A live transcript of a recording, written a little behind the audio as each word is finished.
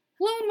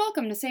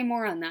welcome to Say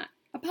More on That,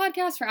 a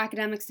podcast for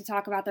academics to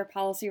talk about their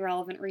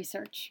policy-relevant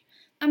research.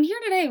 I'm here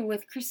today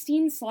with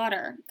Christine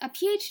Slaughter, a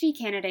PhD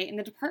candidate in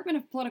the Department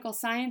of Political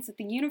Science at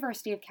the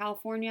University of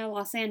California,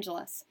 Los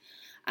Angeles,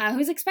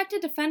 who's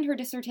expected to defend her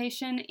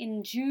dissertation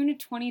in June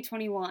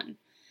 2021.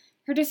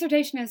 Her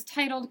dissertation is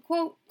titled,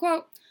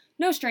 quote,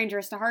 "No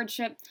Strangers to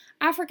Hardship,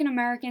 African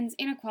Americans,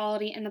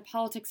 Inequality, and the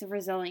Politics of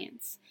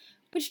Resilience,"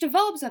 which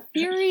develops a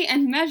theory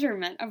and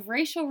measurement of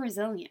racial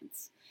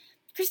resilience.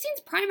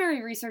 Christine's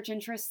primary research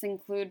interests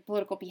include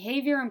political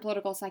behavior and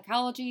political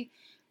psychology,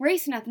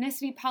 race and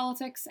ethnicity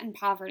politics, and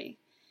poverty.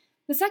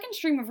 The second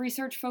stream of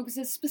research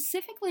focuses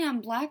specifically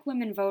on Black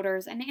women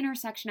voters and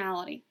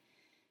intersectionality.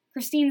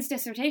 Christine's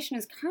dissertation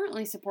is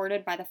currently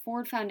supported by the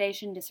Ford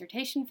Foundation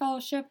Dissertation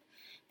Fellowship,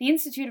 the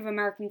Institute of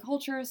American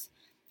Cultures,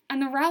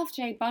 and the Ralph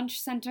J. Bunche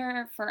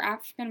Center for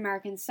African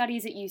American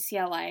Studies at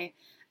UCLA,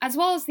 as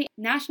well as the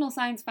National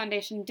Science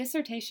Foundation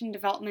Dissertation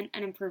Development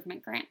and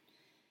Improvement Grant.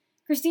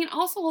 Christine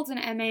also holds an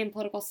MA in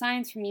Political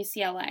Science from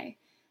UCLA.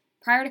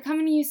 Prior to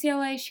coming to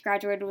UCLA, she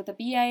graduated with a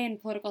BA in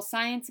Political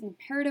Science and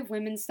Comparative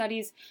Women's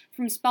Studies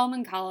from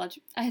Spelman College,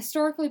 a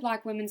historically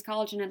Black women's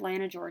college in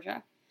Atlanta,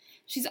 Georgia.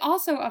 She's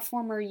also a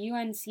former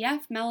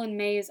UNCF Mellon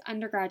Mays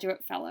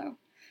undergraduate fellow.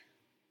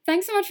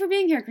 Thanks so much for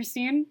being here,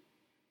 Christine.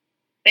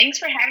 Thanks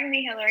for having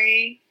me,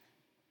 Hillary.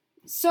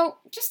 So,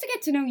 just to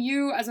get to know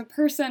you as a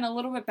person a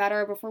little bit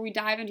better before we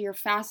dive into your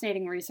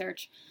fascinating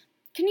research,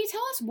 can you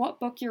tell us what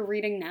book you're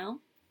reading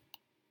now?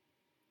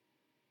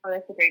 Oh,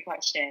 that's a great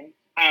question.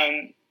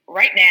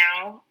 Right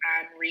now,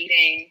 I'm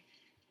reading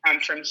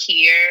From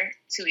Here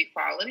to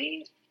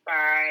Equality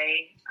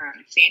by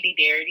Sandy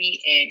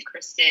Darity and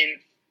Kristen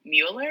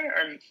Miller,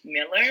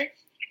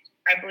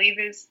 I believe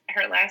is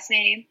her last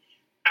name.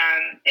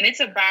 And it's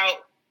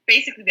about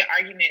basically the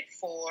argument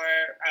for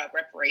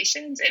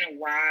reparations and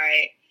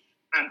why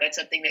that's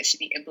something that should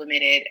be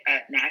implemented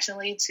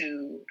nationally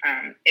to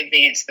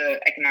advance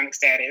the economic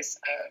status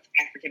of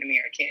African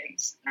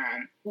Americans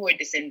who are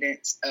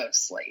descendants of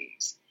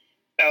slaves.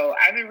 So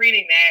I've been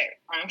reading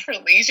that for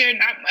leisure,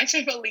 not much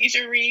of a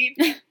leisure read,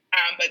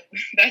 but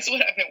that's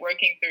what I've been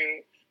working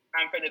through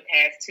for the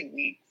past 2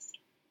 weeks.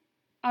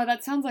 Oh,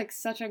 that sounds like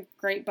such a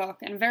great book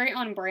and very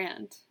on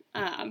brand.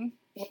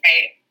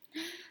 Right.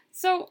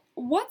 So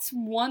what's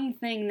one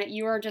thing that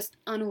you are just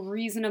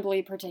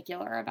unreasonably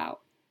particular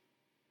about?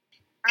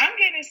 I'm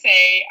going to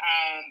say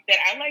that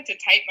I like to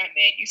type my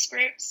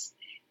manuscripts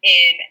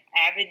in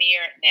Avenir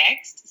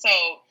Next. So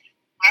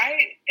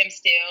I am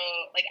still,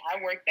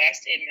 I work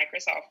best in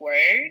Microsoft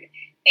Word,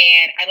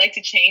 and I like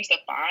to change the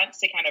fonts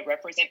to kind of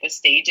represent the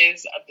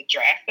stages of the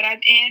draft that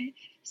I'm in.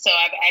 So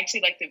I've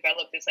actually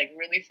developed this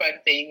really fun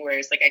thing where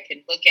it's I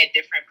can look at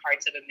different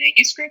parts of a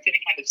manuscript and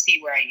kind of see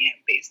where I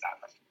am based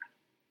on the font.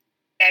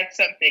 That's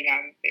something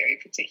I'm very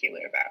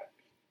particular about.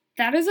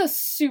 That is a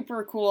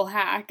super cool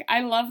hack. I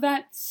love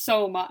that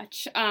so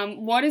much.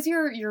 What is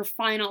your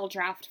final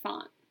draft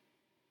font?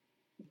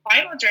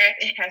 Final draft,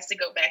 it has to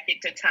go back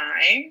into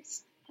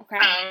Times. Okay.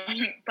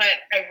 But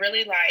I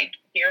really like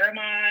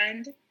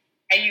Garamond.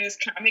 I use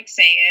Comic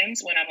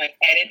Sans when I'm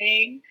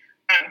editing.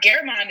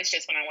 Garamond is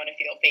just when I want to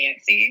feel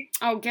fancy.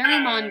 Oh,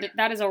 Garamond,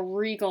 that is a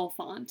regal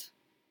font.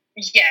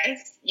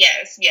 Yes.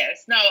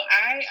 No,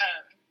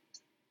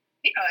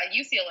 at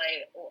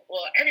UCLA,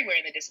 well, everywhere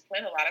in the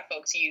discipline, a lot of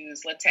folks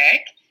use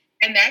LaTeX,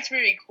 and that's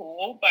very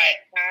cool, but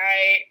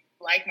I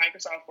like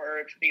Microsoft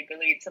Word for the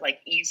ability to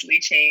easily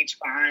change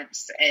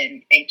fonts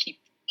and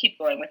keep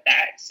going with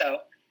that.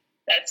 So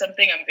that's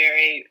something I'm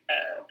very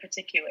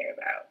particular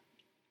about.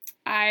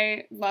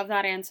 I love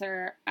that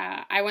answer.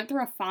 I went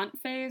through a font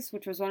phase,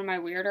 which was one of my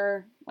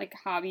weirder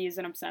hobbies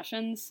and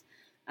obsessions.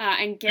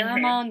 And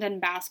Garamond and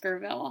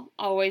Baskerville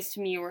always to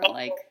me were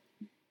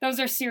those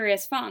are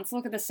serious fonts.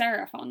 Look at the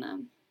serif on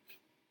them.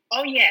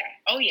 Oh yeah.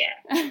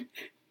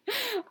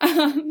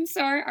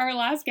 So our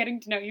last getting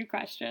to know you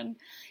question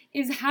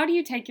is, how do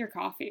you take your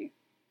coffee?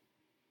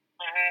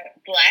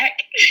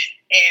 Black,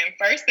 and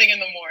first thing in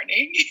the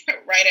morning,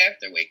 right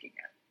after waking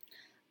up.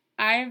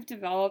 I've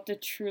developed a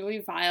truly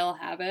vile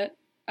habit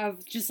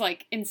of just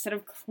instead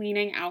of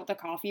cleaning out the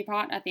coffee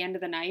pot at the end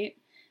of the night,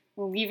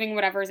 leaving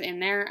whatever's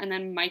in there and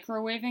then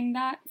microwaving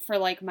that for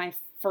my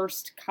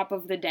first cup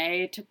of the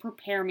day to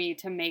prepare me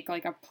to make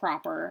a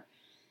proper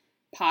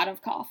pot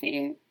of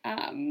coffee.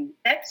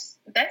 That's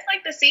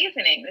the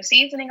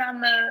seasoning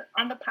on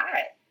the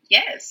pot.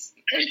 Yes.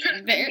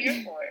 I'm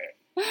here for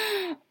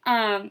it.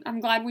 I'm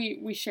glad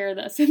we share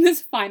this in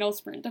this final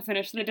sprint to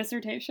finish the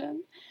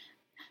dissertation.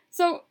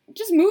 So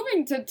just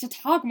moving to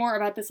talk more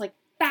about this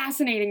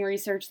fascinating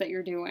research that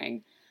you're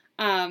doing.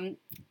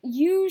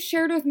 You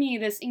shared with me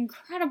this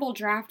incredible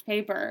draft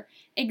paper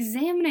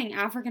examining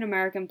African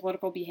American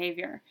political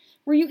behavior,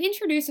 where you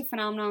introduce a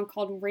phenomenon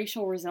called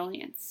racial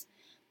resilience.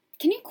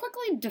 Can you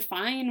quickly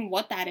define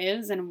what that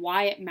is and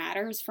why it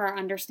matters for our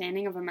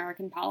understanding of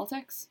American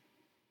politics?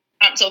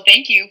 So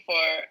thank you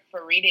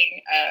for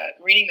reading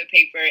the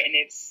paper in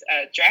its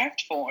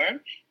draft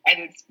form,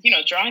 and it's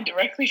drawn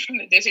directly from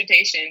the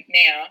dissertation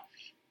now.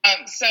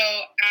 So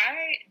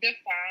I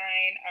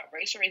define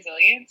racial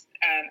resilience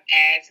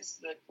as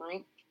a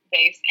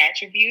group-based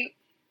attribute,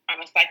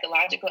 a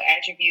psychological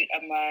attribute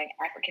among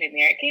African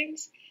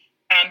Americans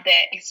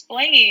that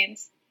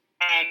explains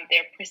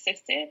their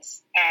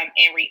persistence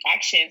and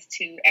reactions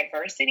to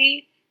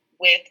adversity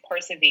with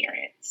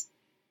perseverance.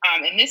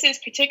 And this is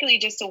particularly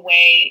just a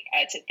way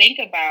to think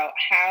about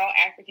how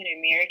African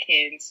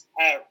Americans'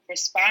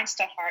 response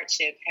to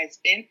hardship has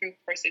been through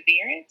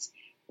perseverance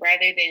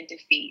rather than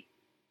defeat.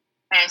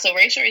 So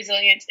racial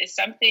resilience is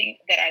something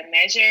that I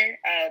measure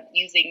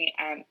using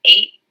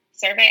 8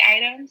 survey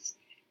items.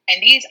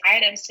 And these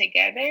items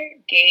together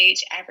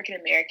gauge African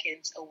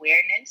Americans'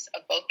 awareness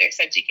of both their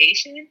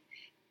subjugation,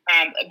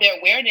 their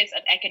awareness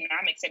of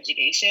economic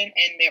subjugation,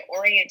 and their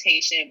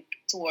orientation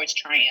towards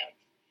triumph.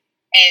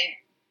 And,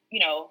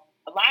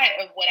 a lot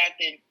of what I've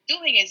been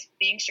doing is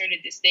being sure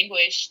to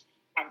distinguish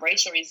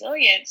racial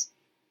resilience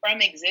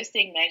from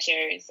existing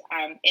measures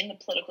in the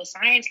political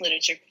science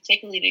literature,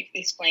 particularly to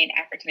explain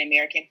African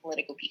American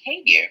political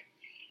behavior.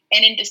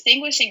 And in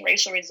distinguishing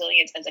racial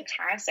resilience as a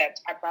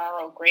concept, I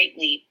borrow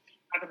greatly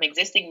from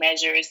existing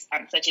measures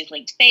such as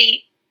linked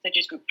fate, such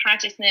as group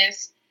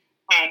consciousness,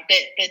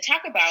 that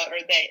talk about or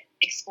that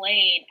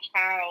explain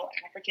how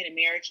African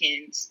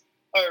Americans,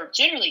 or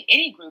generally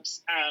any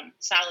group's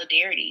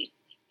solidarity,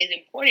 is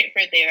important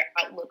for their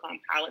outlook on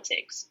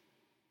politics.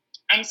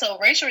 So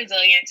racial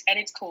resilience at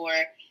its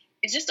core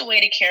is just a way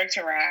to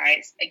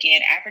characterize, again,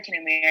 African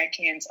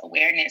Americans'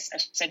 awareness of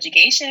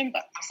subjugation,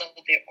 but also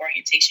their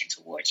orientation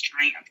towards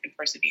triumph and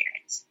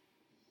perseverance.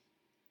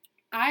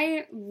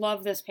 I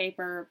love this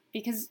paper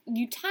because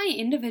you tie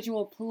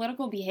individual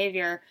political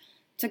behavior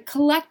to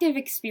collective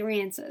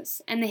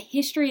experiences and the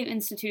history of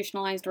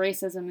institutionalized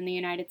racism in the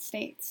United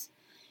States.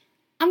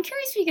 I'm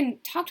curious if you can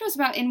talk to us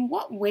about in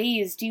what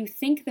ways do you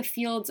think the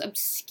field's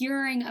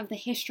obscuring of the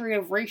history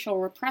of racial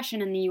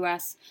repression in the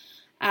U.S.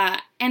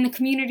 And the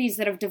communities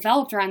that have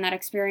developed around that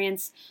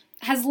experience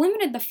has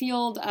limited the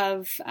field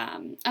of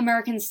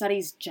American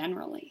studies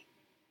generally?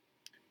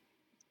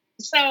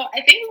 So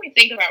I think when we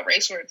think about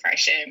racial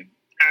repression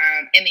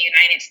in the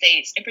United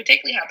States, and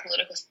particularly how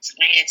political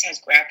science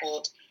has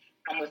grappled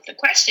with the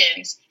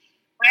questions,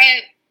 I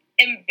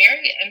am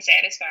very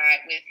unsatisfied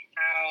with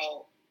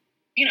how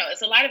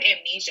it's a lot of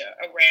amnesia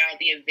around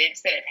the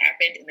events that have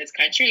happened in this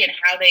country and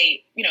how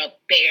they,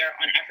 bear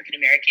on African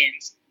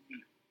Americans,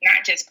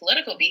 not just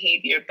political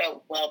behavior,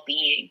 but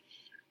well-being.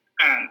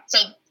 So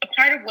a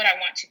part of what I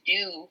want to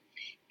do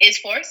is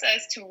force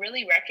us to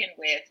really reckon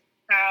with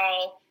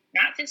how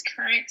not just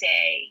current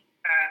day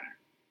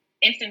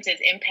instances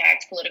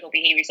impact political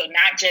behavior. So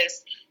not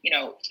just,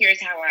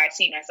 here's how I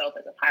see myself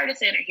as a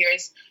partisan, or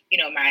here's,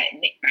 my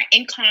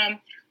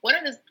income.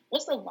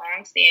 What's the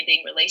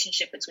long-standing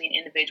relationship between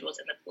individuals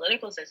and the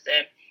political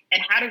system,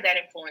 and how does that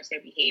influence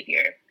their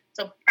behavior?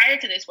 So prior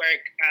to this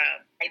work,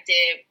 I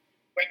did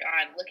work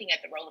on looking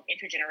at the role of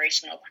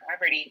intergenerational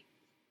poverty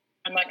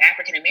among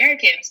African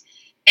Americans,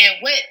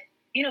 and what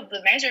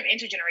the measure of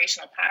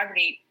intergenerational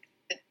poverty,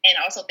 and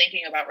also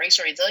thinking about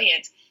racial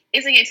resilience,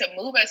 is again to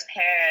move us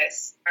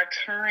past our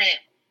current,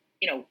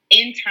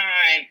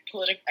 in-time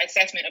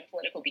assessment of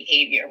political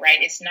behavior. Right?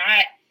 It's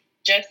not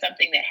just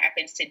something that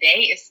happens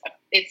today. It's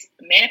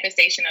a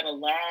manifestation of a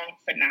long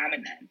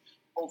phenomenon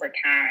over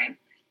time.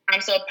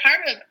 So a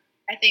part of,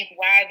 I think,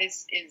 why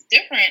this is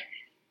different,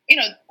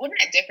 well,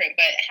 not different,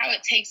 but how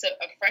it takes a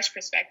fresh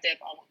perspective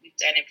on what we've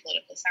done in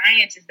political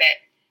science is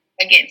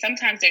that, again,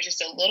 sometimes there's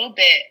just a little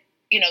bit,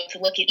 to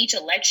look at each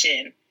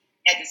election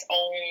as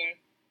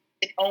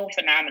its own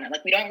phenomenon.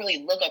 Like we don't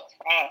really look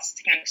across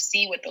to kind of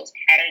see what those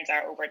patterns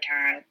are over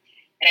time.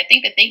 And I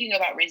think that thinking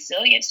about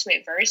resilience to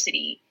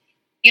adversity,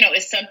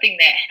 is something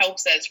that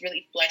helps us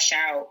really flesh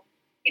out,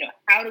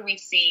 how do we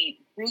see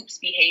groups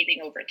behaving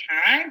over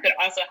time, but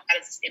also how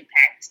does this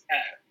impact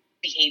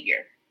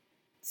behavior?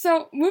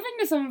 So moving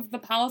to some of the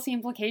policy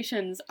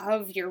implications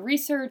of your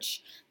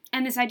research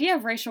and this idea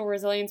of racial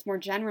resilience more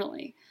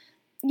generally,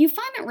 you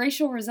find that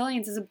racial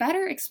resilience is a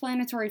better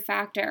explanatory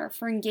factor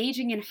for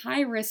engaging in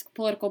high-risk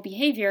political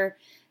behavior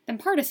than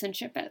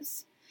partisanship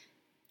is.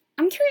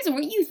 I'm curious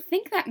what you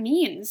think that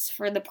means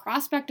for the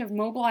prospect of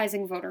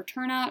mobilizing voter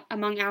turnout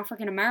among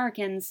African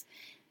Americans,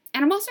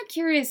 and I'm also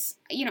curious,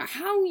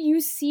 how you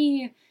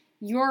see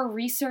your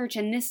research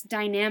and this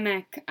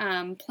dynamic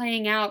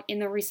playing out in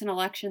the recent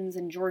elections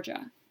in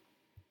Georgia.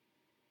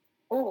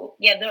 Oh,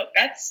 yeah,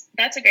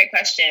 that's a great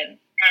question.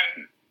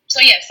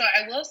 So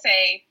I will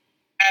say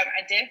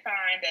I did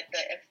find that the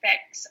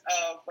effects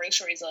of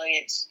racial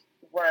resilience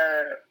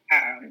were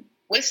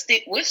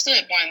withstood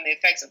one, the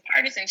effects of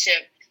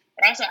partisanship,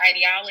 but also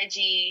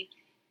ideology,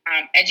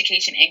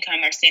 education,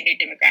 income, or standard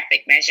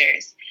demographic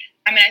measures.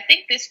 I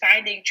think this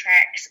finding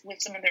tracks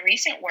with some of the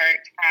recent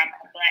work of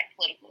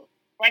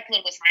Black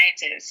political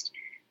scientists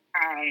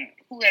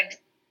who have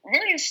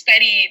really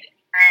studied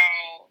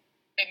how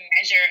the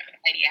measure of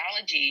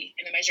ideology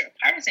and the measure of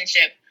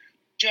partisanship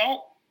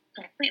don't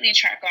completely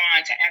track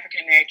on to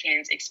African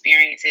Americans'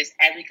 experiences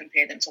as we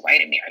compare them to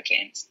white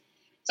Americans.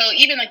 So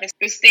even like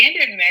the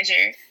standard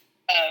measure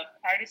of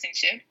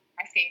partisanship,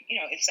 asking,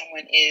 if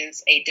someone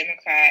is a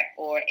Democrat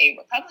or a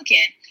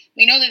Republican,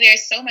 we know that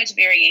there's so much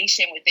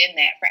variation within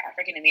that for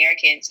African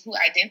Americans who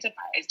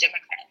identify as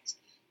Democrats.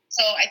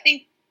 So I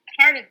think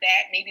part of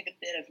that, maybe the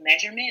bit of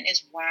measurement,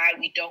 is why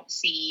we don't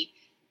see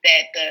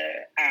that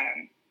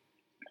the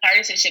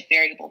partisanship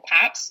variable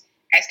pops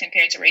as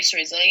compared to racial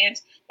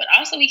resilience. But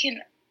also we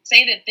can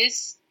say that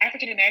this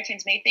African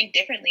Americans may think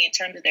differently in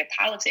terms of their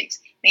politics.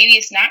 Maybe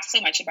it's not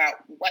so much about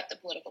what the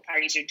political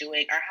parties are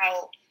doing or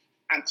how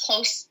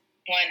close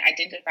one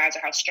identifies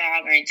or how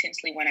strong or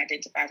intensely one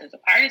identifies as a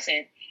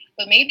partisan,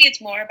 but maybe it's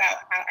more about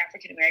how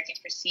African Americans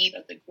perceive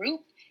of the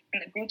group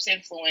and the group's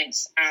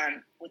influence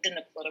within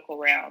the political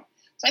realm.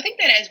 So I think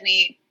that as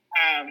we,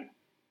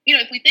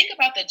 if we think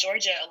about the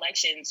Georgia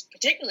elections,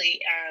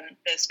 particularly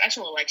the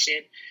special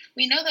election,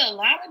 we know that a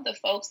lot of the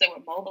folks that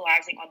were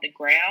mobilizing on the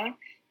ground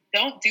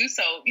don't do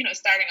so,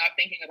 starting off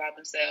thinking about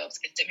themselves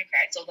as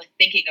Democrats. So like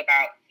thinking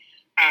about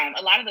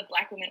a lot of the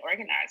Black women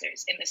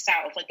organizers in the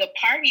South, like the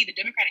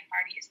Democratic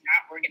Party is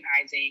not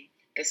organizing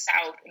the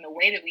South in the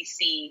way that we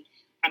see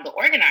the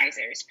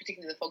organizers,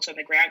 particularly the folks on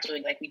the ground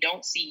doing. Like we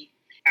don't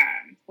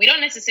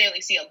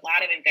necessarily see a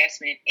lot of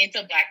investment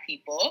into Black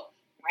people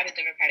by the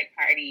Democratic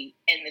Party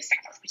in the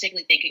South,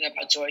 particularly thinking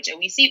about Georgia.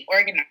 We see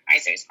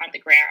organizers on the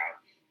ground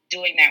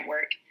doing that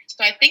work.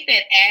 So I think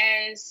that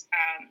as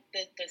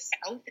the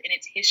South and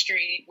its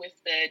history with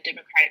the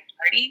Democratic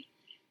Party,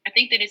 I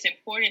think that it's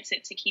important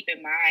to keep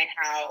in mind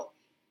how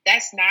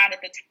that's not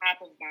at the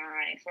top of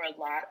mind for a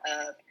lot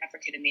of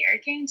African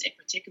Americans, and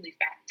particularly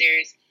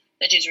factors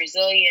such as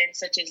resilience,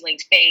 such as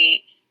linked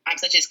fate,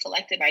 such as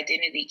collective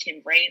identity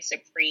can reign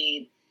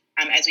supreme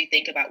as we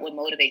think about what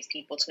motivates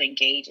people to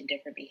engage in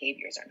different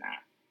behaviors or not.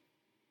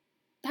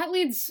 That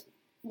leads,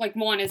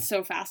 one is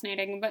so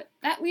fascinating, but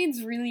that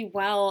leads really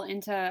well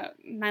into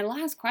my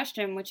last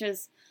question, which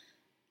is,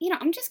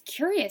 I'm just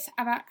curious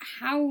about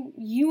how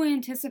you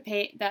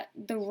anticipate that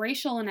the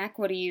racial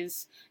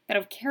inequities that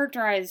have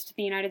characterized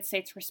the United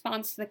States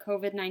response to the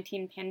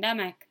COVID-19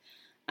 pandemic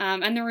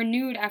and the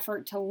renewed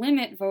effort to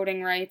limit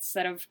voting rights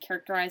that have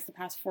characterized the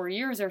past 4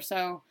 years or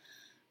so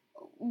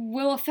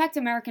will affect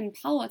American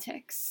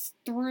politics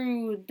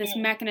through this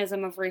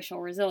mechanism of racial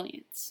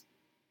resilience.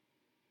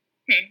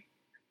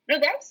 No,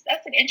 that's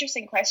an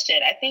interesting question.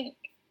 I think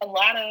a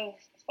lot of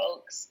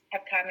folks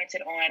have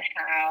commented on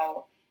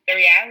how the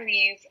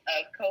realities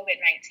of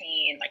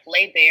COVID-19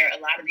 laid bare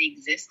a lot of the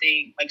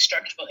existing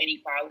structural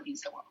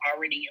inequalities that were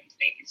already in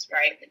place,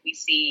 right? That we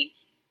see,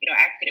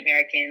 African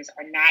Americans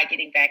are not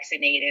getting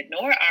vaccinated,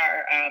 nor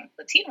are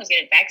Latinos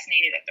getting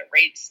vaccinated at the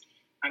rates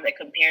that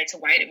compare to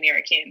white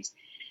Americans.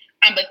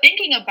 But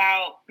thinking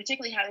about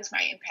particularly how this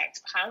might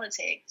impact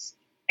politics,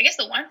 I guess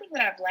the one thing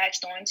that I've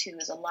latched onto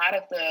is a lot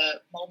of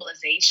the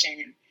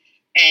mobilization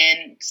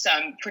and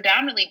some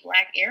predominantly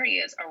Black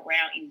areas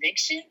around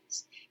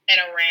evictions and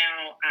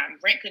around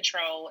rent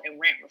control and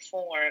rent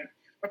reform,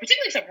 or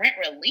particularly some rent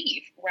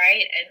relief,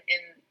 right?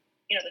 And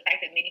the fact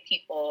that many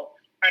people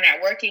are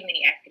not working,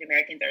 many African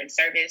Americans are in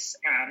service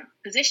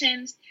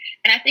positions.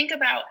 And I think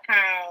about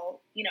how,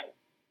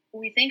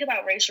 when we think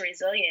about racial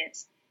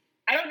resilience,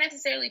 I don't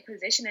necessarily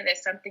position it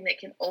as something that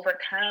can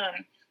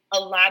overcome a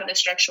lot of the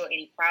structural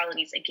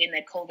inequalities, again,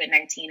 that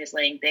COVID-19 is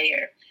laying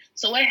bare.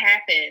 So what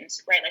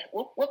happens, right?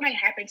 What might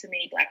happen to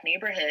many Black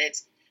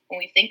neighborhoods when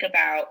we think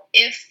about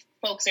if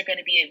folks are going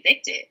to be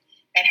evicted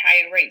at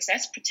higher rates?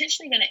 That's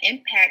potentially going to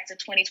impact the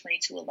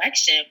 2022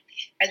 election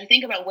as we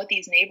think about what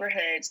these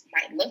neighborhoods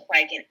might look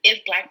like and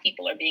if Black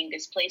people are being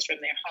displaced from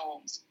their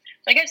homes.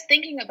 So I guess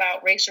thinking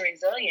about racial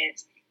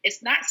resilience,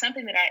 it's not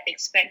something that I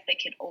expect that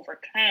can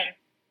overcome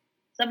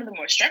some of the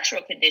more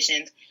structural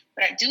conditions,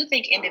 but I do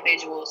think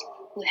individuals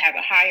who have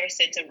a higher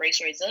sense of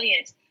racial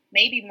resilience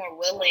may be more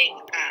willing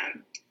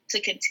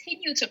to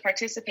continue to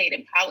participate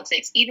in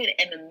politics, even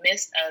in the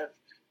midst of,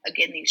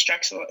 again, these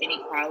structural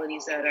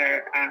inequalities that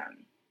are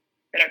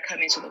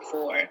coming to the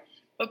fore.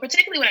 But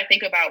particularly when I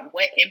think about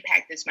what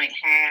impact this might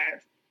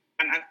have,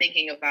 I'm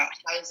thinking about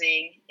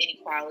housing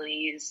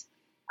inequalities.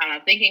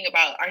 I'm thinking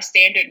about our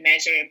standard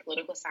measure in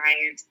political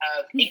science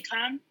of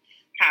income,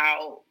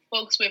 how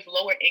folks with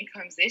lower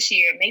incomes this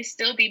year may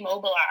still be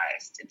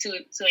mobilized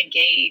to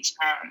engage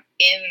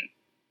in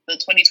the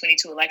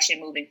 2022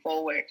 election moving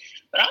forward.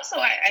 But also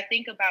I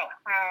think about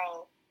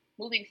how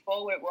moving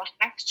forward we'll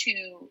have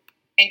to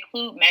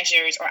include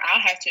measures, or I'll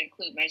have to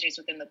include measures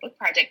within the book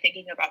project,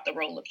 thinking about the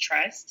role of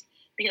trust.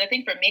 Because I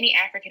think for many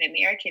African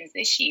Americans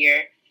this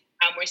year,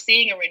 we're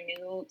seeing a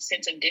renewed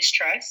sense of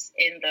distrust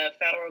in the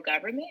federal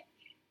government.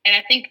 And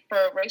I think for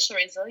racial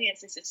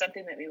resilience, this is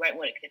something that we might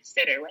want to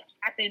consider. What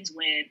happens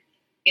when,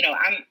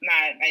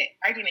 my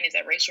argument is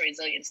that racial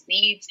resilience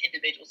leads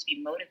individuals to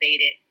be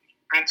motivated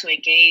to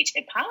engage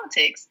in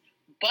politics.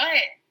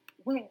 But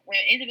when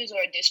individuals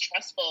are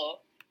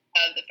distrustful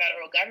of the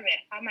federal government,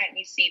 how might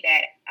we see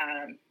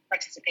that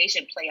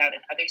participation play out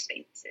in other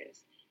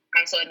spaces?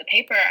 So in the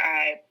paper,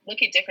 I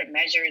look at different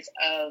measures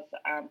of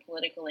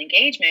political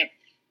engagement,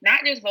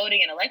 not just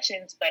voting in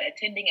elections, but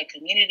attending a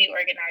community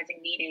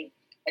organizing meeting,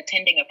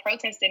 attending a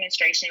protest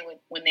demonstration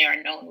when there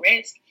are known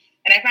risks,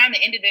 And I found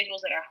that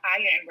individuals that are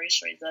higher in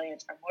racial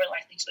resilience are more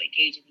likely to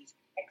engage in these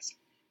acts.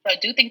 So I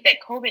do think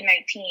that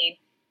COVID-19,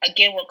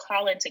 again, will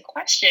call into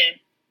question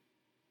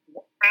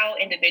how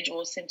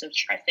individuals' sense of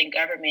trust in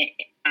government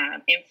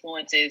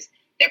influences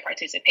their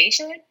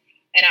participation.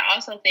 And I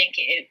also think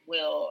it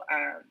will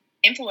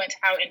influence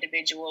how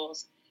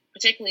individuals,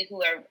 particularly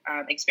who are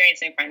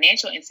experiencing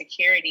financial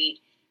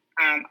insecurity,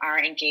 are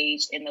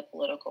engaged in the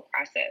political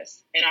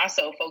process. And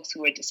also folks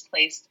who are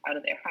displaced out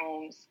of their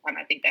homes.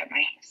 I think that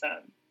might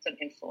have some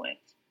influence.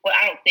 Well,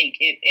 I don't think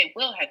it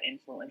will have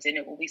influence, and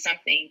it will be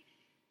something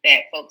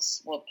that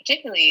folks will,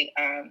 particularly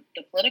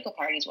the political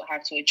parties, will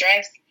have to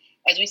address,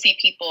 as we see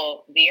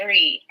people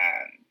very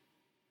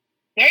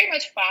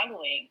much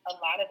following a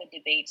lot of the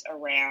debates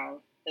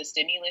around the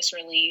stimulus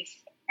relief,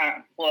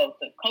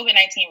 the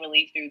COVID-19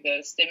 relief through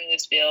the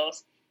stimulus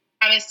bills.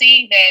 I'm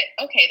seeing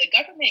that, okay, the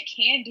government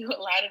can do a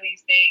lot of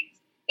these things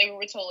that we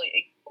were told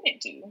it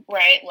couldn't do,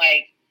 right?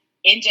 Like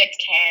inject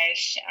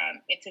cash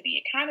into the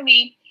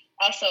economy.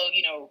 Also,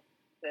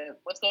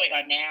 what's going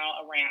on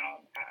now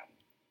around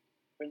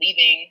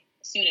relieving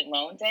student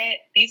loan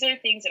debt. These are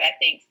things that I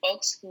think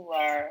folks who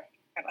have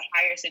a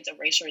higher sense of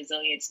racial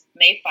resilience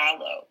may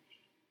follow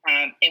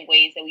in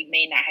ways that we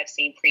may not have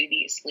seen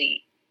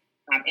previously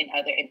in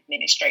other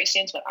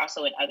administrations, but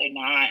also in other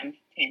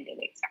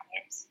non-pandemic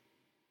times.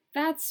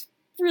 That's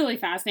really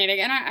fascinating.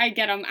 And I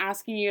get I'm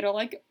asking you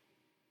to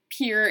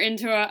peer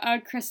into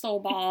a crystal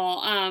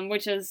ball,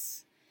 which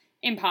is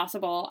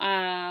impossible.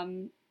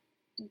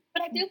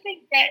 But I do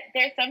think that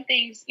there's some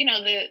things,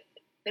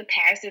 the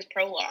past is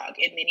prologue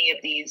in many of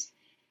these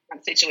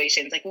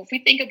situations. Like if we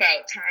think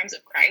about times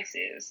of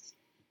crisis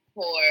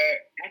for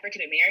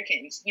African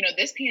Americans,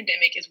 this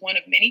pandemic is one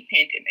of many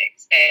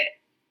pandemics that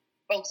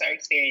folks are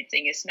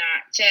experiencing. It's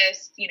not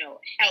just,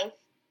 health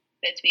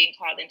that's being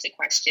called into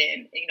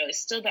question. It's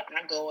still the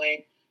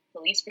ongoing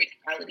police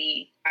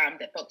brutality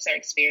that folks are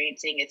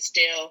experiencing. It's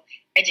still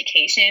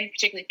education,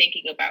 particularly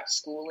thinking about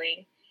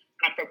schooling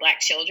for Black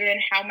children.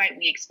 How might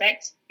we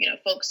expect,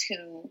 folks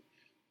who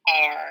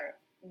are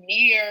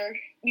near,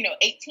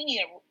 18,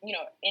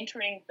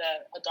 entering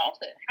the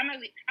adulthood? How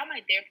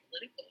might their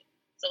political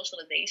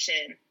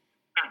socialization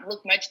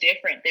look much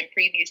different than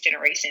previous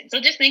generations? So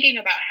just thinking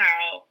about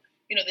how,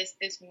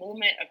 this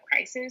movement of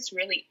crisis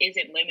really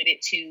isn't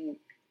limited to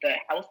the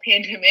health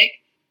pandemic.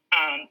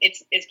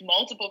 It's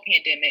multiple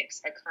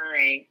pandemics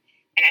occurring.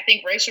 And I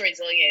think racial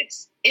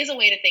resilience is a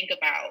way to think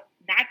about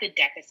not the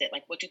deficit,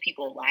 like what do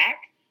people lack,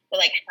 but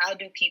like how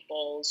do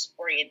people's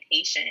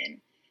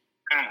orientation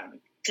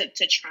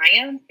to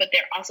triumph, but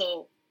they're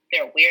also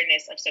their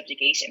awareness of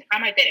subjugation. How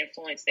might that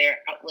influence their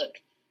outlook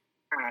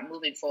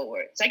moving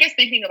forward? So I guess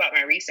thinking about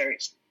my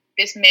research,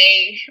 this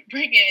may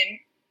bring in,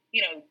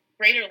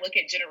 greater look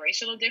at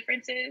generational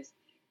differences,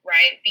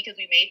 right? Because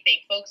we may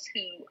think folks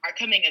who are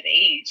coming of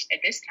age at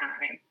this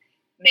time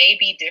may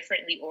be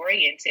differently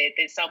oriented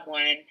than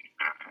someone,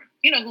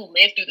 who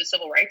lived through the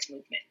civil rights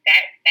movement.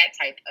 That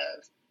type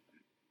of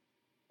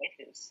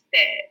choices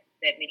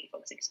that many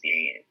folks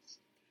experience.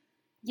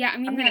 Yeah, I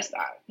mean, I'm gonna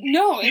stop.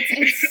 No,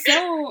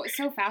 it's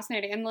so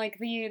fascinating, and like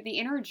the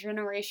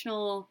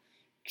intergenerational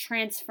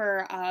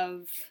transfer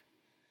of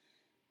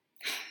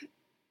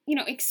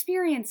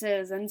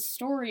experiences and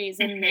stories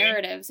and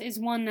narratives is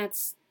one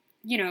that's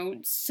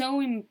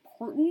so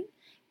important,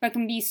 but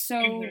can be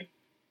so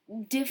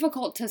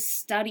difficult to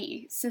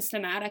study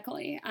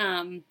systematically.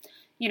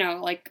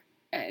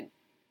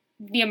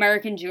 The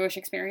American Jewish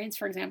experience,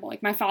 for example.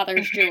 Like my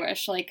father's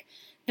Jewish. Like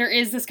there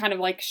is this kind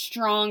of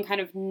strong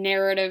kind of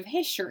narrative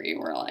history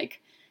where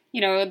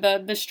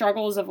the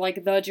struggles of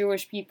the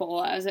Jewish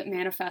people as it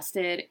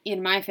manifested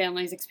in my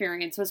family's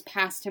experience was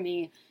passed to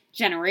me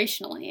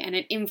generationally, and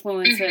it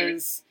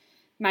influences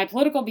my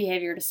political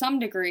behavior to some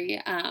degree.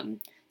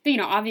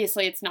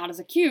 Obviously it's not as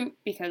acute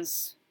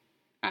because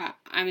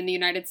I'm in the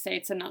United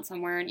States and not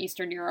somewhere in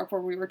Eastern Europe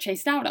where we were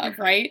chased out of,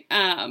 right?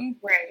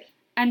 Right.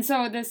 And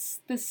so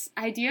this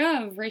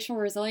idea of racial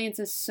resilience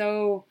is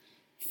so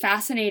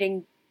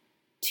fascinating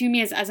to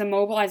me as a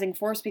mobilizing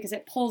force because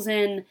it pulls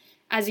in,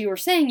 as you were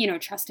saying,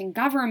 trusting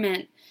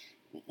government,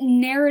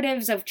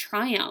 narratives of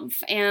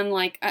triumph, and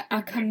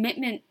a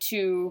commitment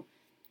to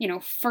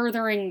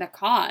furthering the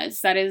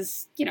cause that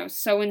is,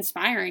 so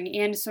inspiring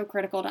and so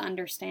critical to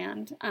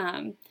understand.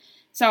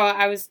 So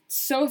I was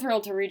so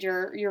thrilled to read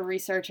your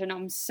research, and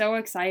I'm so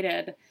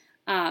excited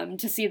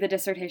to see the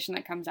dissertation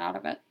that comes out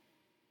of it.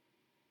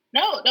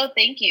 No,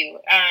 thank you.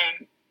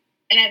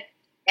 And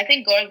I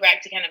think going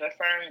back to kind of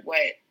affirm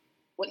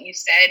what you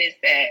said is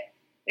that,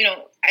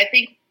 I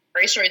think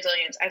racial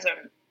resilience, as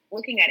I'm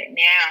looking at it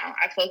now,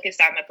 I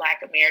focused on the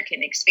Black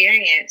American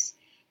experience.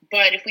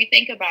 But if we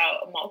think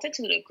about a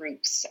multitude of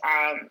groups,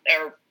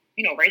 or,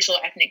 racial,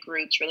 ethnic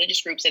groups,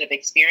 religious groups that have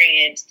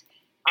experienced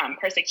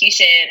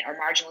persecution or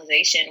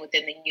marginalization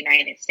within the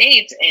United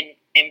States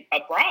and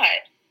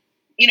abroad,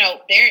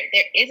 there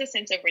is a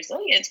sense of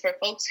resilience for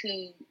folks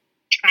who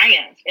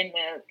triumph in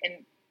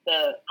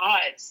the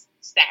odds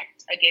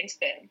stacked against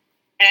them.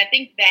 And I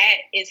think that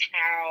is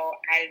how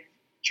I've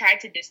tried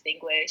to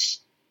distinguish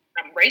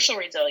racial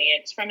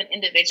resilience from an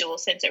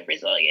individual-centered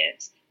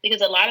resilience,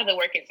 because a lot of the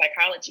work in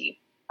psychology,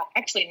 I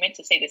actually meant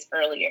to say this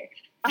earlier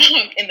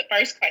in the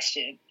first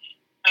question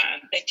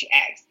that you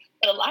asked,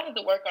 but a lot of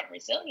the work on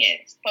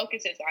resilience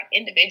focuses on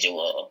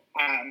individual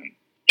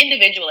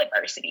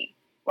adversity,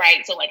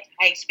 right? So like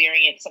I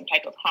experienced some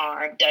type of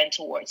harm done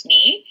towards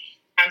me.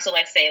 So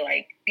let's say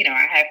like,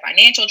 I have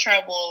financial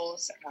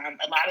troubles.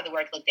 A lot of the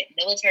work looked at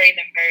military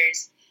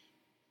members.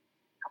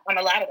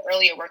 A lot of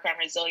earlier work on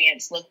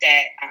resilience looked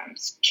at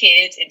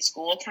kids in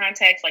school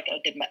context, like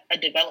a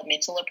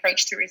developmental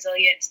approach to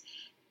resilience.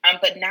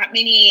 But not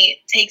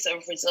many takes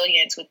of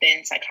resilience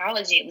within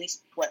psychology, at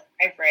least what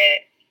I've read,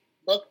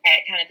 look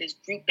at kind of this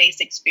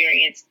group-based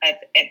experience of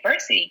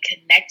adversity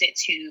connected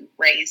to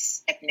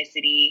race,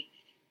 ethnicity,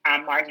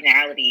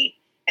 marginality.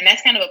 And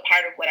that's kind of a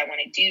part of what I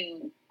want to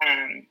do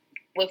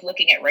with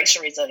looking at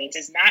racial resilience,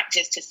 is not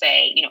just to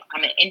say,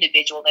 I'm an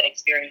individual that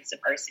experienced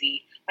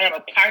adversity, but I'm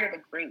a part of a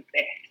group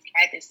that has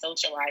had this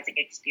socializing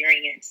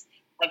experience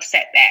of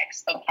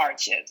setbacks, of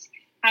hardships.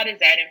 How does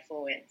that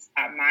influence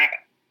my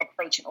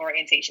approach and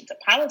orientation to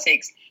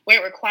politics, where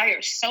it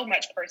requires so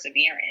much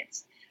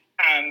perseverance?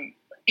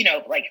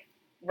 Like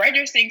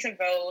registering to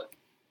vote,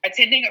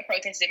 attending a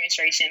protest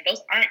demonstration,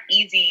 those aren't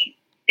easy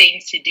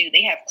things to do.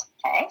 They have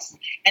costs.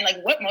 And like,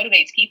 what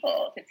motivates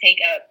people to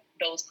take up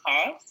those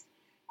costs?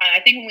 I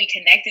think when we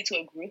connect it to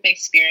a group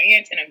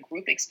experience and a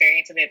group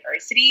experience of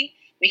adversity,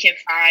 we can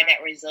find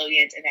that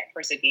resilience and that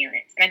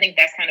perseverance. And I think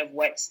that's kind of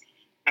what's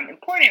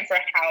important for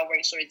how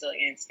racial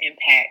resilience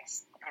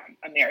impacts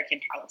American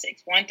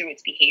politics, one, through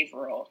its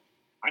behavioral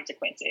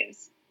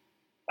consequences.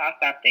 So I'll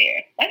stop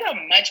there. That's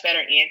a much better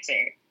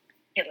answer,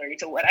 Hillary,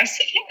 to what I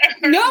said.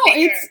 No,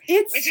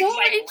 it's so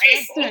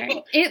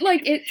interesting.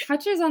 It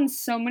touches on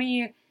so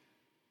many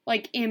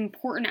like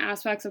important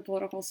aspects of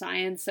political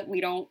science that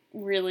we don't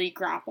really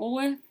grapple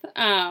with.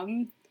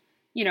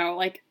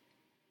 Like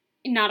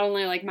not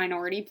only like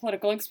minority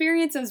political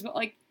experiences, but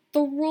like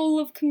the role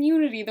of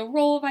community, the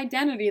role of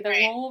identity, the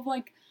role of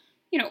like,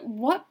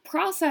 what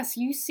process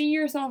you see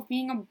yourself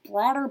being a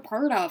broader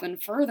part of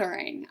and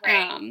furthering.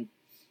 Right.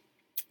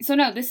 So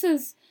no, this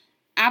is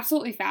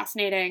absolutely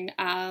fascinating.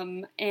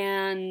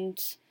 And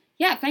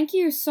yeah, thank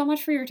you so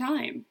much for your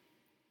time.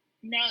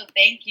 No,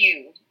 thank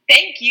you.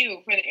 Thank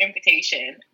you for the invitation.